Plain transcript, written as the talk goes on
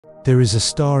There is a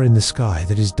star in the sky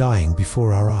that is dying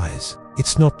before our eyes.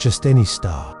 It's not just any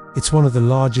star. It's one of the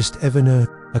largest ever known,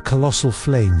 a colossal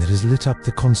flame that has lit up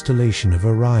the constellation of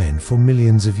Orion for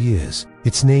millions of years.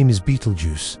 Its name is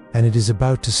Betelgeuse, and it is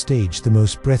about to stage the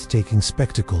most breathtaking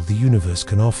spectacle the universe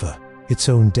can offer, its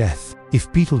own death.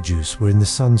 If Betelgeuse were in the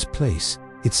Sun's place,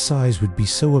 its size would be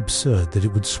so absurd that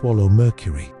it would swallow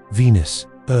Mercury, Venus,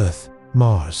 Earth,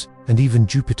 Mars, and even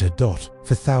Jupiter.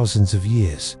 For thousands of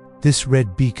years, this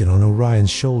red beacon on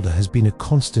Orion's shoulder has been a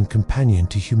constant companion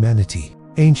to humanity.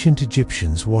 Ancient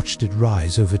Egyptians watched it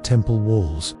rise over temple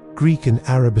walls. Greek and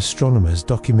Arab astronomers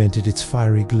documented its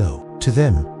fiery glow. To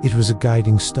them, it was a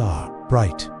guiding star,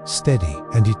 bright, steady,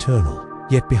 and eternal.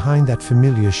 Yet behind that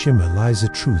familiar shimmer lies a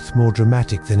truth more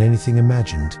dramatic than anything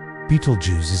imagined.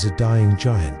 Betelgeuse is a dying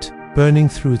giant, burning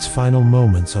through its final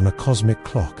moments on a cosmic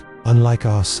clock. Unlike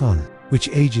our Sun, which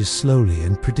ages slowly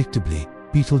and predictably,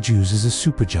 Betelgeuse is a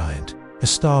supergiant, a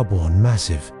star born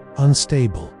massive,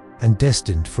 unstable, and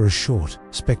destined for a short,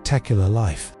 spectacular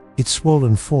life. Its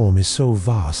swollen form is so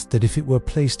vast that if it were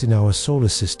placed in our solar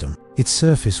system, its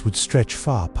surface would stretch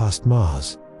far past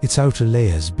Mars. Its outer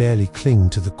layers barely cling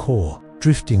to the core,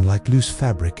 drifting like loose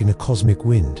fabric in a cosmic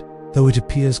wind. Though it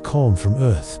appears calm from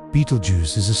Earth,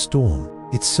 Betelgeuse is a storm.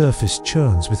 Its surface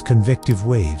churns with convective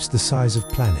waves the size of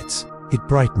planets. It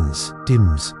brightens,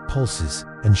 dims, pulses,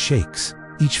 and shakes,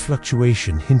 each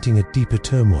fluctuation hinting at deeper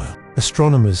turmoil.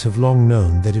 Astronomers have long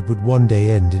known that it would one day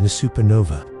end in a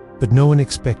supernova, but no one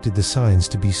expected the signs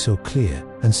to be so clear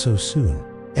and so soon.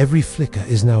 Every flicker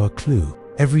is now a clue.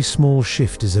 Every small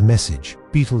shift is a message.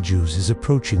 Betelgeuse is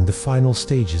approaching the final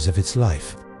stages of its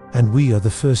life, and we are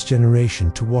the first generation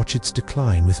to watch its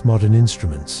decline with modern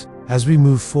instruments. As we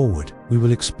move forward, we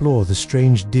will explore the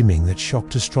strange dimming that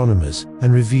shocked astronomers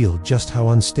and reveal just how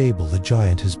unstable the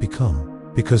giant has become.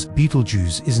 Because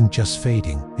Betelgeuse isn't just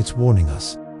fading, it's warning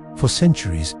us. For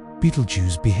centuries,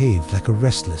 Betelgeuse behaved like a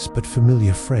restless but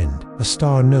familiar friend, a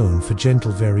star known for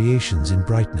gentle variations in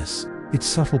brightness. Its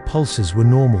subtle pulses were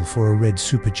normal for a red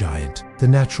supergiant, the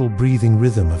natural breathing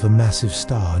rhythm of a massive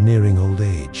star nearing old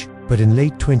age. But in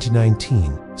late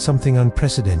 2019, something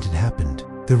unprecedented happened.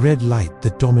 The red light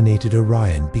that dominated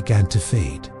Orion began to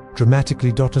fade.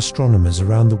 Dramatically, astronomers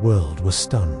around the world were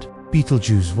stunned.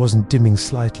 Betelgeuse wasn't dimming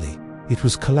slightly, it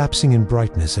was collapsing in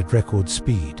brightness at record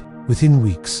speed. Within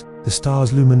weeks, the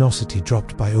star's luminosity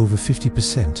dropped by over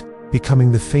 50%,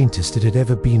 becoming the faintest it had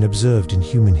ever been observed in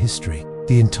human history.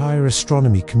 The entire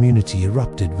astronomy community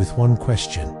erupted with one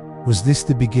question: was this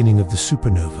the beginning of the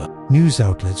supernova? News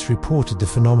outlets reported the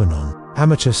phenomenon.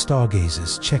 Amateur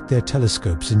stargazers checked their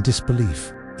telescopes in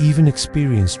disbelief. Even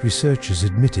experienced researchers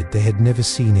admitted they had never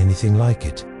seen anything like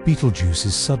it.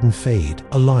 Betelgeuse's sudden fade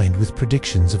aligned with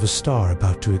predictions of a star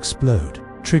about to explode,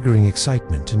 triggering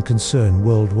excitement and concern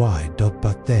worldwide.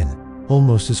 But then,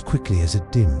 almost as quickly as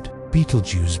it dimmed,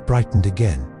 Betelgeuse brightened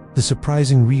again. The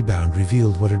surprising rebound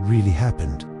revealed what had really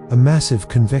happened. A massive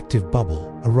convective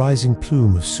bubble, a rising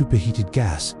plume of superheated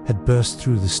gas, had burst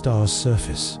through the star's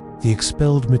surface. The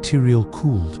expelled material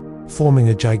cooled, forming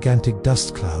a gigantic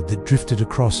dust cloud that drifted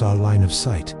across our line of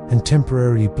sight and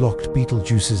temporarily blocked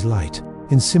Betelgeuse's light.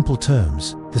 In simple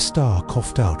terms, the star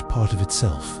coughed out part of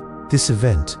itself. This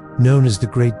event, known as the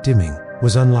Great Dimming,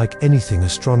 was unlike anything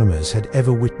astronomers had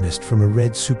ever witnessed from a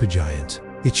red supergiant.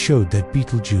 It showed that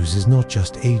Betelgeuse is not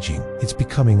just aging, it's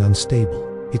becoming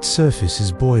unstable. Its surface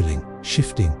is boiling,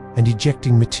 shifting, and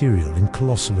ejecting material in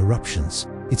colossal eruptions.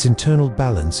 Its internal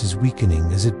balance is weakening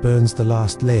as it burns the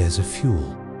last layers of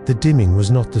fuel. The dimming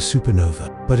was not the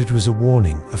supernova, but it was a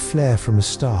warning, a flare from a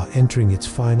star entering its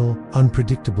final,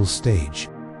 unpredictable stage.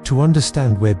 To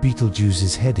understand where Betelgeuse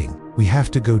is heading, we have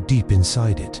to go deep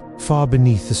inside it, far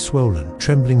beneath the swollen,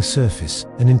 trembling surface,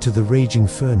 and into the raging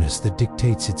furnace that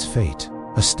dictates its fate.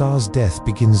 A star's death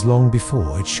begins long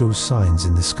before it shows signs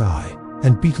in the sky,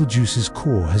 and Betelgeuse's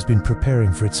core has been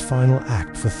preparing for its final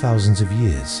act for thousands of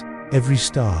years. Every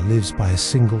star lives by a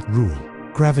single rule.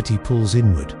 Gravity pulls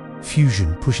inward,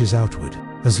 fusion pushes outward.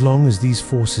 As long as these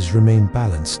forces remain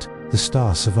balanced, the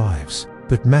star survives.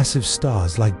 But massive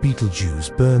stars like Betelgeuse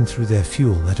burn through their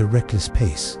fuel at a reckless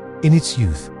pace. In its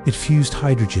youth, it fused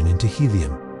hydrogen into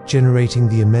helium, generating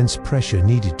the immense pressure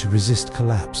needed to resist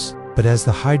collapse. But as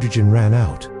the hydrogen ran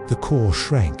out, the core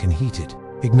shrank and heated,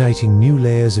 igniting new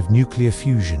layers of nuclear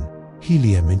fusion,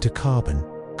 helium into carbon,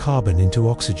 carbon into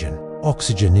oxygen,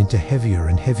 oxygen into heavier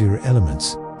and heavier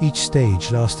elements. Each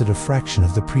stage lasted a fraction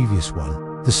of the previous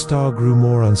one. The star grew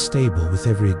more unstable with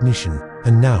every ignition,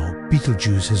 and now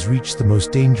Betelgeuse has reached the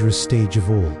most dangerous stage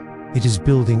of all. It is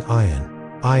building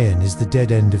iron. Iron is the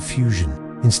dead end of fusion.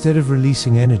 Instead of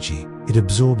releasing energy, it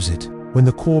absorbs it. When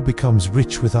the core becomes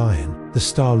rich with iron, the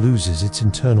star loses its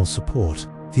internal support.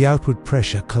 The outward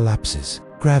pressure collapses.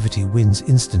 Gravity wins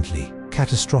instantly,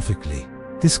 catastrophically.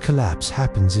 This collapse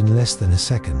happens in less than a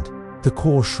second. The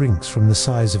core shrinks from the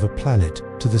size of a planet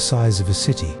to the size of a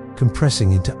city,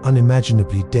 compressing into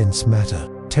unimaginably dense matter.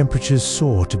 Temperatures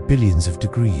soar to billions of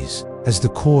degrees. As the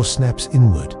core snaps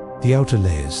inward, the outer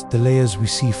layers, the layers we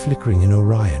see flickering in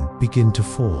Orion, begin to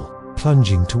fall,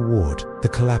 plunging toward the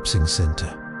collapsing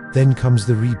center. Then comes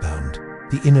the rebound.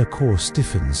 The inner core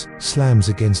stiffens, slams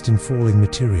against infalling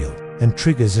material, and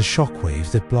triggers a shockwave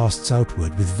that blasts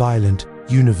outward with violent,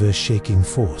 universe-shaking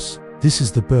force. This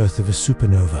is the birth of a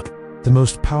supernova, the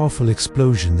most powerful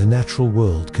explosion the natural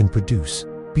world can produce.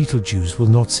 Betelgeuse will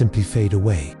not simply fade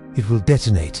away. It will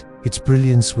detonate. Its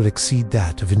brilliance will exceed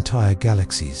that of entire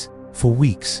galaxies. For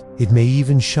weeks, it may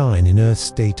even shine in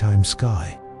Earth's daytime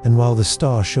sky. And while the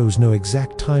star shows no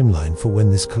exact timeline for when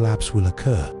this collapse will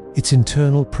occur, its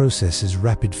internal processes,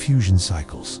 rapid fusion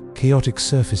cycles, chaotic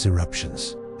surface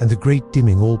eruptions, and the great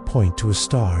dimming all point to a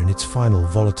star in its final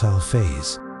volatile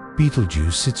phase.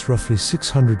 Betelgeuse sits roughly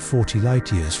 640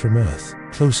 light-years from Earth,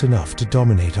 close enough to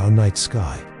dominate our night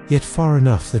sky, yet far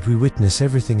enough that we witness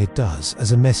everything it does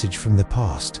as a message from the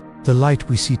past. The light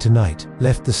we see tonight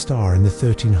left the star in the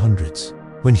 1300s,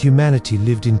 when humanity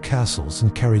lived in castles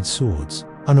and carried swords,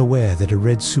 unaware that a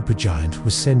red supergiant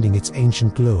was sending its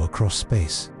ancient glow across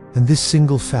space. And this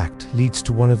single fact leads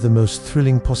to one of the most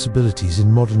thrilling possibilities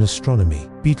in modern astronomy.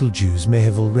 Betelgeuse may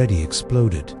have already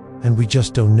exploded, and we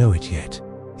just don't know it yet.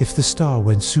 If the star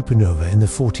went supernova in the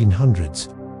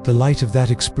 1400s, the light of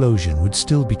that explosion would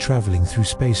still be traveling through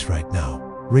space right now,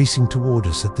 racing toward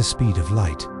us at the speed of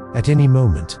light. At any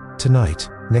moment, tonight,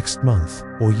 next month,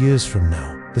 or years from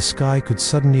now, the sky could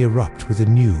suddenly erupt with a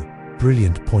new,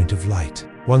 brilliant point of light,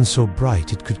 one so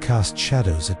bright it could cast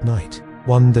shadows at night.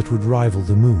 One that would rival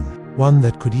the moon, one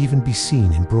that could even be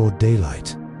seen in broad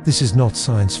daylight. This is not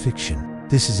science fiction.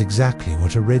 This is exactly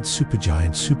what a red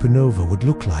supergiant supernova would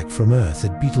look like from Earth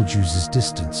at Betelgeuse's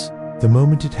distance. The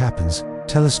moment it happens,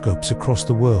 telescopes across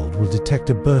the world will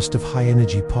detect a burst of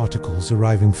high-energy particles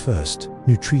arriving first,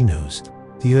 neutrinos,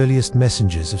 the earliest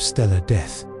messengers of stellar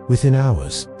death. Within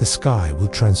hours, the sky will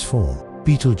transform.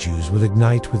 Betelgeuse will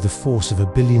ignite with the force of a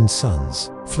billion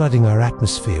suns, flooding our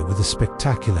atmosphere with a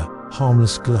spectacular,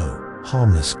 harmless glow.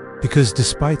 Harmless, because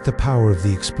despite the power of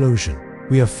the explosion,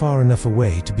 we are far enough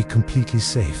away to be completely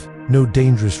safe. No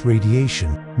dangerous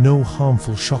radiation, no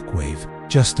harmful shockwave,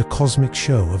 just a cosmic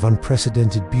show of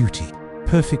unprecedented beauty,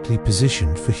 perfectly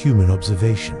positioned for human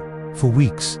observation. For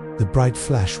weeks, the bright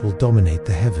flash will dominate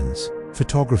the heavens.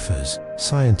 Photographers,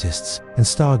 scientists, and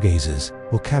stargazers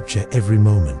will capture every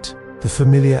moment. The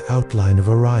familiar outline of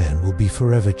Orion will be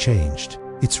forever changed,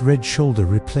 its red shoulder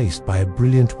replaced by a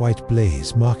brilliant white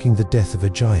blaze marking the death of a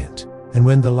giant. And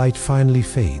when the light finally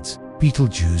fades,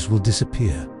 Betelgeuse will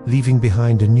disappear, leaving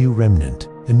behind a new remnant,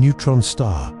 a neutron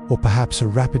star, or perhaps a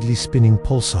rapidly spinning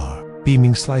pulsar,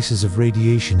 beaming slices of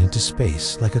radiation into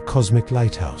space like a cosmic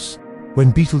lighthouse.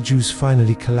 When Betelgeuse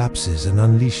finally collapses and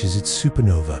unleashes its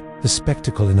supernova, the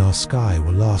spectacle in our sky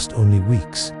will last only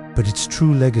weeks, but its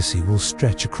true legacy will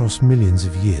stretch across millions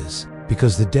of years,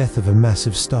 because the death of a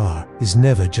massive star is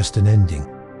never just an ending.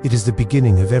 It is the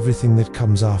beginning of everything that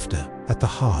comes after. At the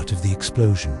heart of the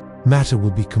explosion, matter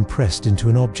will be compressed into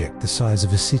an object the size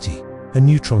of a city, a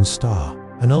neutron star,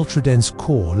 an ultra-dense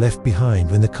core left behind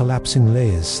when the collapsing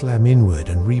layers slam inward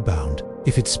and rebound.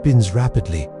 If it spins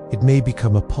rapidly, it may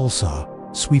become a pulsar,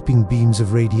 sweeping beams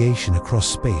of radiation across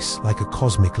space like a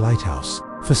cosmic lighthouse.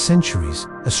 For centuries,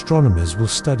 astronomers will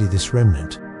study this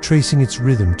remnant, tracing its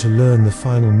rhythm to learn the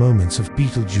final moments of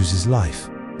Betelgeuse's life.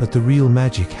 But the real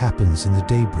magic happens in the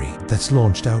debris that's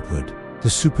launched outward. The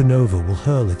supernova will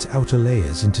hurl its outer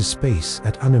layers into space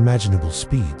at unimaginable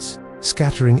speeds,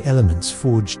 scattering elements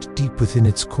forged deep within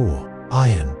its core.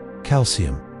 Iron,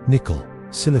 calcium, nickel,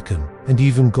 silicon, and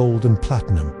even gold and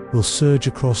platinum will surge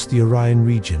across the Orion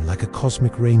region like a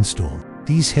cosmic rainstorm.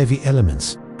 These heavy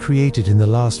elements, created in the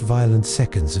last violent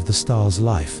seconds of the star's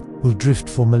life, will drift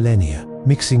for millennia,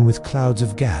 mixing with clouds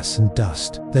of gas and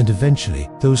dust. Then eventually,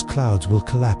 those clouds will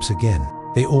collapse again.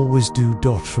 They always do.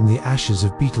 From the ashes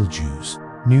of Betelgeuse,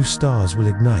 new stars will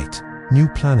ignite, new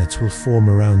planets will form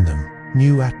around them,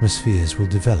 new atmospheres will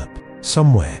develop.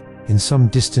 Somewhere, in some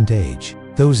distant age,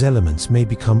 those elements may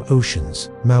become oceans,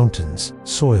 mountains,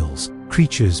 soils,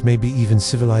 creatures, maybe even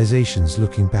civilizations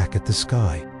looking back at the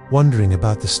sky, wondering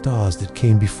about the stars that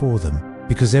came before them,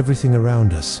 because everything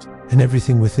around us and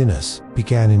everything within us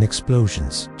began in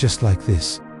explosions, just like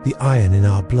this. The iron in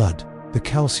our blood, the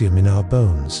calcium in our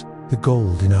bones, the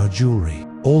gold in our jewelry,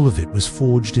 all of it was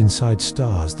forged inside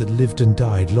stars that lived and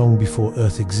died long before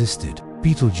Earth existed.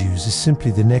 Betelgeuse is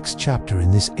simply the next chapter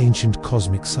in this ancient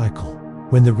cosmic cycle.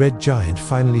 When the red giant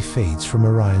finally fades from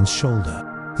Orion's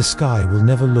shoulder, the sky will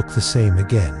never look the same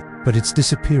again. But its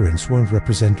disappearance won't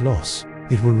represent loss.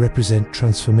 It will represent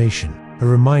transformation, a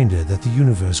reminder that the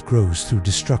universe grows through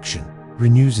destruction,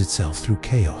 renews itself through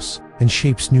chaos, and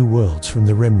shapes new worlds from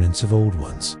the remnants of old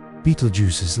ones.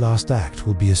 Betelgeuse's last act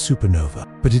will be a supernova,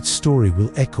 but its story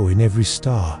will echo in every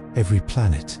star, every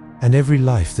planet, and every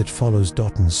life that follows.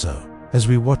 And so, as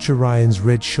we watch Orion's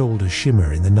red shoulder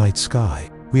shimmer in the night sky,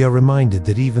 we are reminded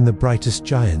that even the brightest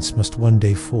giants must one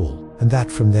day fall, and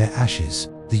that from their ashes,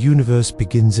 the universe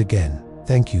begins again.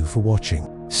 Thank you for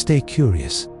watching. Stay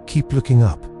curious, keep looking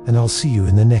up, and I'll see you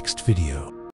in the next video.